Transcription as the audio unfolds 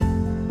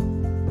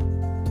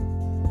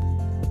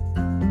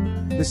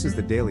This is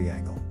the Daily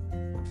Angle.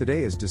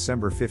 Today is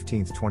December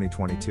 15,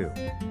 2022.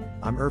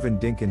 I'm Irvin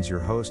Dinkins, your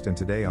host, and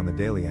today on the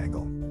Daily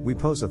Angle, we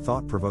pose a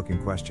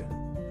thought-provoking question.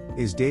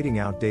 Is dating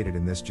outdated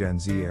in this Gen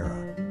Z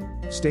era?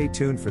 Stay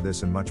tuned for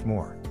this and much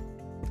more.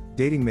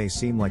 Dating may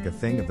seem like a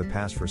thing of the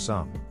past for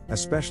some,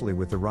 especially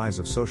with the rise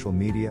of social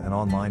media and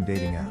online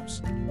dating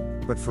apps.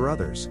 But for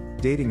others,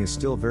 dating is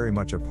still very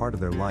much a part of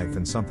their life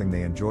and something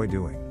they enjoy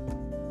doing.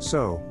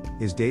 So,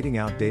 is dating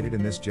outdated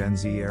in this Gen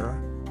Z era?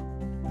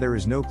 There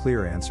is no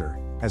clear answer,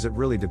 as it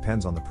really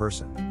depends on the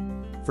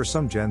person. For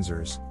some Gen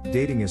Zers,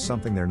 dating is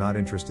something they're not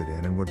interested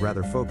in and would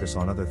rather focus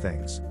on other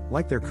things,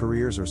 like their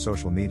careers or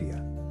social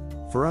media.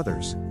 For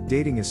others,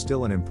 dating is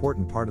still an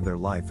important part of their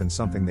life and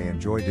something they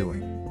enjoy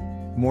doing.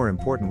 More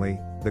importantly,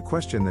 the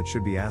question that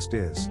should be asked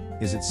is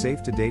it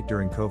safe to date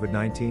during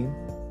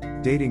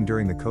COVID-19? Dating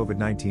during the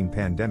COVID-19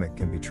 pandemic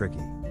can be tricky.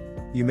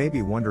 You may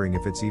be wondering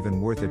if it's even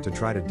worth it to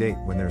try to date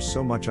when there's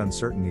so much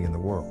uncertainty in the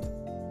world.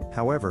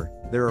 However,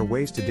 there are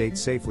ways to date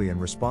safely and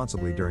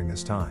responsibly during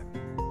this time.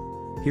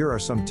 Here are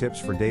some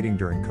tips for dating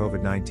during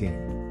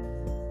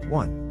COVID-19.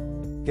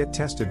 1. Get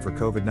tested for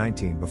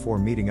COVID-19 before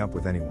meeting up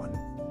with anyone.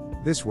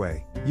 This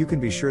way, you can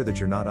be sure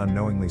that you're not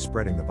unknowingly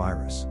spreading the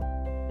virus.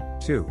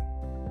 2.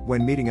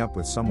 When meeting up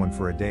with someone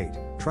for a date,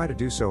 try to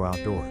do so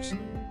outdoors.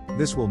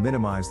 This will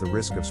minimize the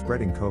risk of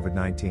spreading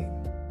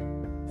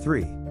COVID-19.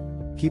 3.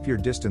 Keep your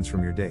distance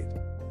from your date.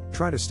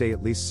 Try to stay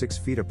at least 6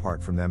 feet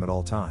apart from them at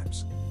all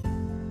times.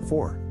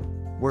 4.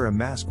 Wear a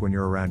mask when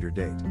you're around your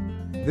date.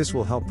 This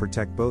will help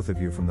protect both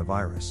of you from the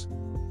virus.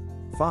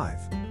 5.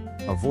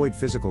 Avoid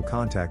physical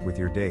contact with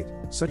your date,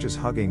 such as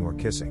hugging or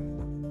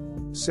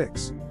kissing.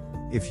 6.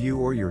 If you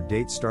or your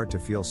date start to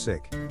feel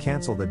sick,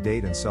 cancel the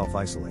date and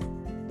self-isolate.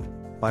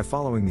 By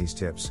following these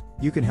tips,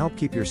 you can help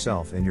keep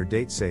yourself and your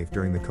date safe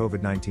during the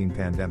COVID-19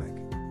 pandemic.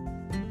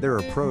 There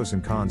are pros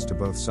and cons to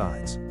both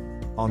sides.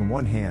 On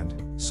one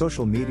hand,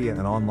 social media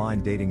and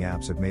online dating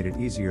apps have made it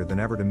easier than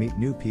ever to meet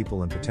new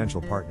people and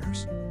potential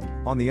partners.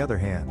 On the other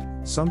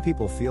hand, some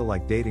people feel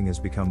like dating has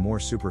become more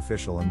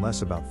superficial and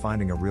less about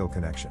finding a real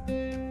connection.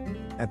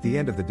 At the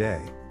end of the day,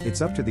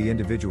 it's up to the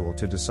individual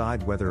to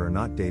decide whether or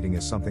not dating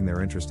is something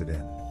they're interested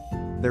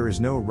in. There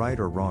is no right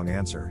or wrong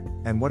answer,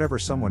 and whatever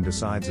someone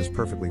decides is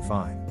perfectly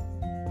fine.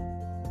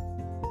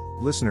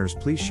 Listeners,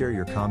 please share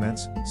your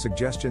comments,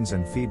 suggestions,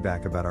 and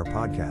feedback about our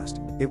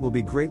podcast. It will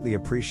be greatly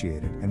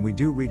appreciated, and we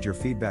do read your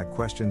feedback,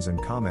 questions, and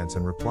comments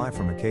and reply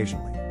from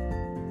occasionally.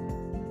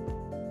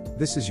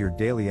 This is your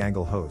Daily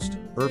Angle host,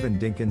 Irvin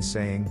Dinkins,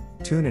 saying,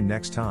 tune in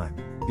next time,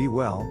 be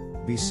well,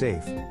 be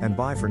safe, and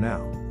bye for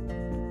now.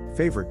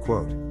 Favorite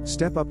quote: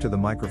 step up to the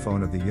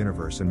microphone of the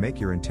universe and make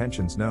your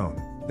intentions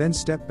known, then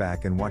step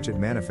back and watch it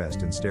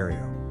manifest in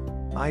stereo.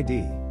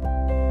 ID.